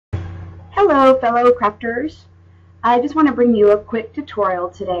Hello, fellow crafters. I just want to bring you a quick tutorial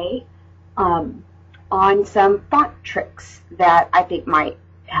today on some font tricks that I think might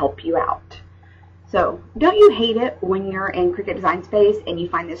help you out. So, don't you hate it when you're in Cricut Design Space and you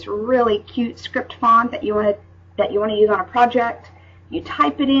find this really cute script font that you want to use on a project? You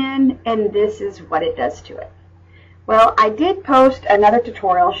type it in, and this is what it does to it. Well, I did post another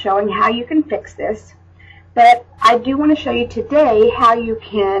tutorial showing how you can fix this, but I do want to show you today how you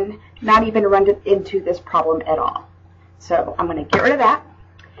can not even run into this problem at all. So I'm going to get rid of that.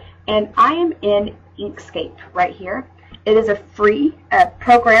 And I am in Inkscape right here. It is a free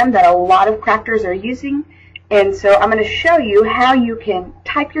program that a lot of crafters are using. And so I'm going to show you how you can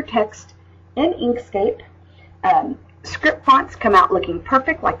type your text in Inkscape. Script fonts come out looking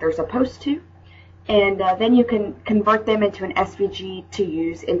perfect like they're supposed to. And then you can convert them into an SVG to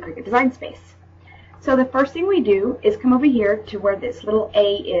use in Cricut Design Space. So the first thing we do is come over here to where this little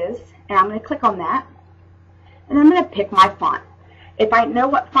A is, and I'm going to click on that, and I'm going to pick my font. If I know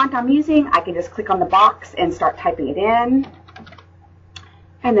what font I'm using, I can just click on the box and start typing it in,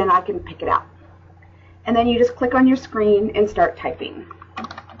 and then I can pick it out. And then you just click on your screen and start typing.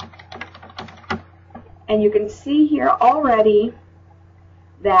 And you can see here already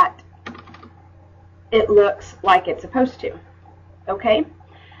that it looks like it's supposed to. Okay?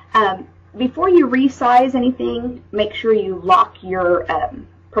 Before you resize anything, make sure you lock your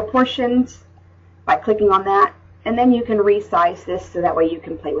proportions by clicking on that, and then you can resize this so that way you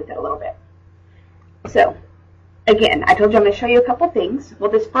can play with it a little bit. So, again, I told you I'm going to show you a couple things.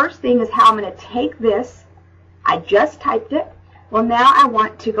 Well, this first thing is how I'm going to take this. I just typed it. Well, now I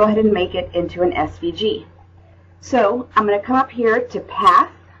want to go ahead and make it into an SVG. So, I'm going to come up here to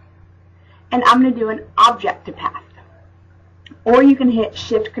Path, and I'm going to do an Object to Path. Or you can hit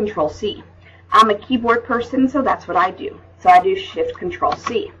Shift-Control-C. I'm a keyboard person, so that's what I do. So I do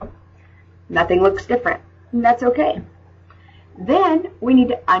Shift-Control-C. Nothing looks different, and that's okay. Then we need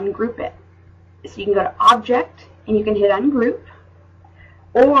to ungroup it. So you can go to Object, and you can hit Ungroup.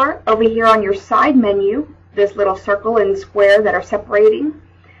 Or over here on your side menu, this little circle and square that are separating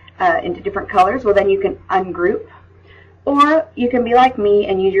into different colors, well then you can ungroup. Or you can be like me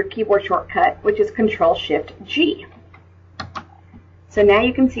and use your keyboard shortcut, which is Control-Shift-G. So now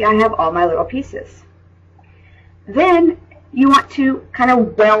you can see I have all my little pieces. Then you want to kind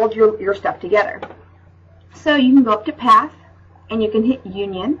of weld your stuff together. So you can go up to Path, and you can hit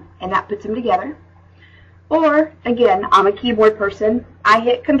Union, and that puts them together. Or, again, I'm a keyboard person, I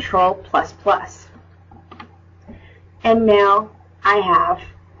hit Control++. And now I have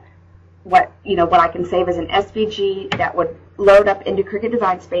what I can save as an SVG that would load up into Cricut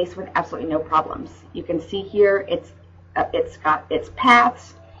Design Space with absolutely no problems. You can see here it's got its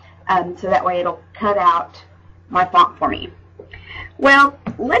paths, so that way it'll cut out my font for me. Well,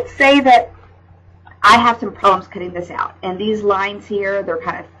 let's say that I have some problems cutting this out, and these lines here, they're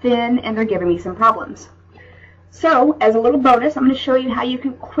kind of thin, and they're giving me some problems. So, as a little bonus, I'm going to show you how you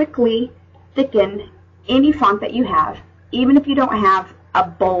can quickly thicken any font that you have, even if you don't have a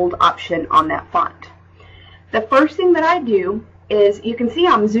bold option on that font. The first thing that I do is, you can see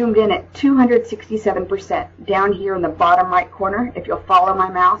I'm zoomed in at 267% down here in the bottom right corner. If you'll follow my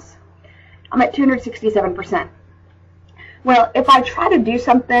mouse, I'm at 267%. Well, if I try to do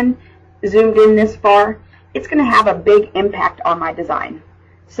something zoomed in this far, it's going to have a big impact on my design.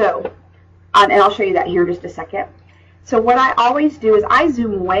 So, and I'll show you that here in just a second. So what I always do is I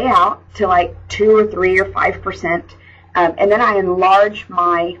zoom way out to like 2 or 3 or 5%, and then I enlarge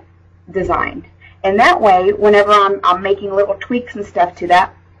my design. And that way, whenever I'm making little tweaks and stuff to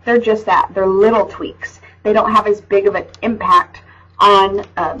that, they're just that. They're little tweaks. They don't have as big of an impact on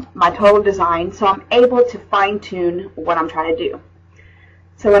my total design, so I'm able to fine-tune what I'm trying to do.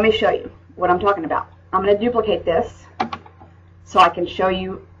 So let me show you what I'm talking about. I'm going to duplicate this so I can show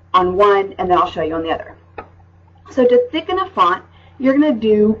you on one, and then I'll show you on the other. So to thicken a font, you're going to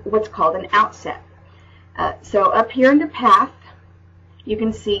do what's called an outset. So up here under Path, you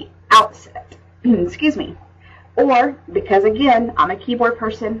can see Outset. Excuse me. Or, because again, I'm a keyboard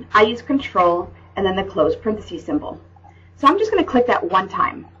person, I use Control and then the close parenthesis symbol. So I'm just going to click that one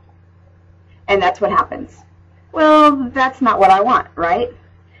time. And that's what happens. Well, that's not what I want, right?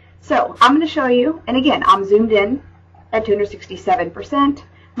 So I'm going to show you, and again, I'm zoomed in at 267%.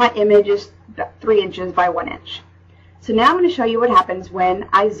 My image is 3 inches by 1 inch. So now I'm going to show you what happens when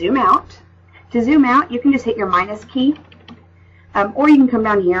I zoom out. To zoom out, you can just hit your minus key. Or you can come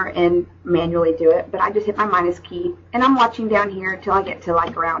down here and manually do it, but I just hit my minus key, and I'm watching down here until I get to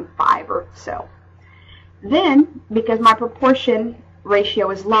like around 5 or so. Then, because my proportion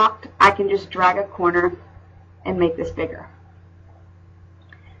ratio is locked, I can just drag a corner and make this bigger.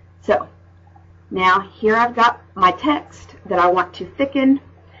 So Now here I've got my text that I want to thicken.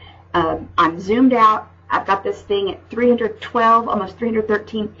 I'm zoomed out. I've got this thing at 312, almost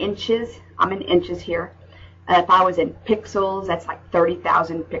 313 inches. I'm in inches here. If I was in pixels, that's like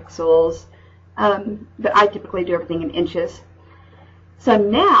 30,000 pixels. But I typically do everything in inches. So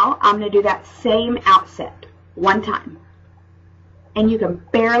now I'm going to do that same outset one time. And you can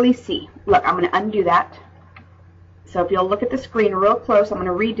barely see. Look, I'm going to undo that. So if you'll look at the screen real close, I'm going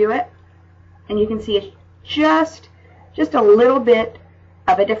to redo it. And you can see it's just a little bit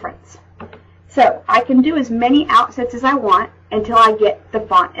of a difference. So I can do as many outsets as I want until I get the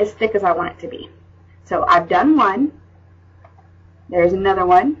font as thick as I want it to be. So I've done one. There's another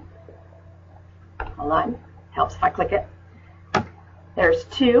one. Hold on. Helps if I click it. There's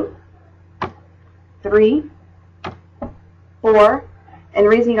 2, 3, 4. And the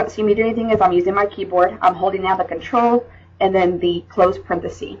reason you don't see me do anything is I'm using my keyboard. I'm holding down the control and then the close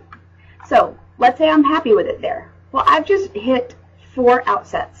parenthesis. So let's say I'm happy with it there. Well, I've just hit 4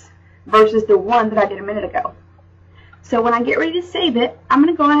 outsets versus the one that I did a minute ago. So when I get ready to save it, I'm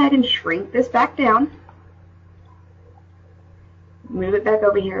going to go ahead and shrink this back down. Move it back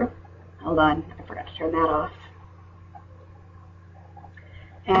over here. Hold on, I forgot to turn that off.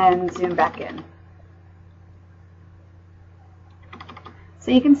 And zoom back in.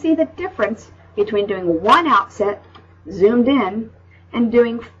 So you can see the difference between doing 1 outset, zoomed in, and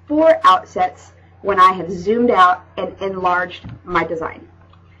doing 4 outsets when I have zoomed out and enlarged my design.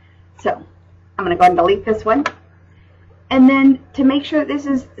 So I'm going to go ahead and delete this one. And then to make sure that this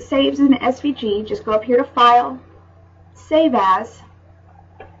is saves as an SVG, just go up here to File, Save As,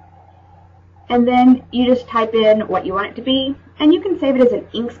 and then you just type in what you want it to be, and you can save it as an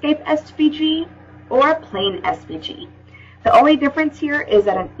Inkscape SVG or a plain SVG. The only difference here is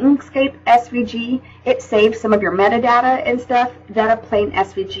that an Inkscape SVG, it saves some of your metadata and stuff that a plain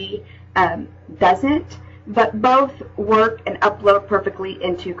SVG doesn't, but both work and upload perfectly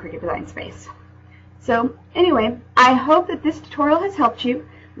into Cricut Design Space. So anyway, I hope that this tutorial has helped you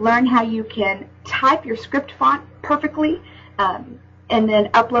learn how you can type your script font perfectly and then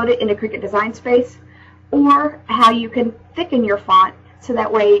upload it into Cricut Design Space, or how you can thicken your font so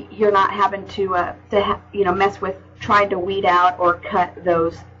that way you're not having to mess with trying to weed out or cut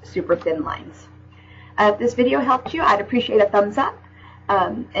those super thin lines. If this video helped you, I'd appreciate a thumbs up,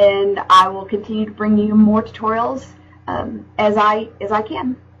 and I will continue to bring you more tutorials as I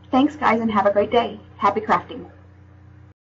can. Thanks, guys, and have a great day. Happy crafting.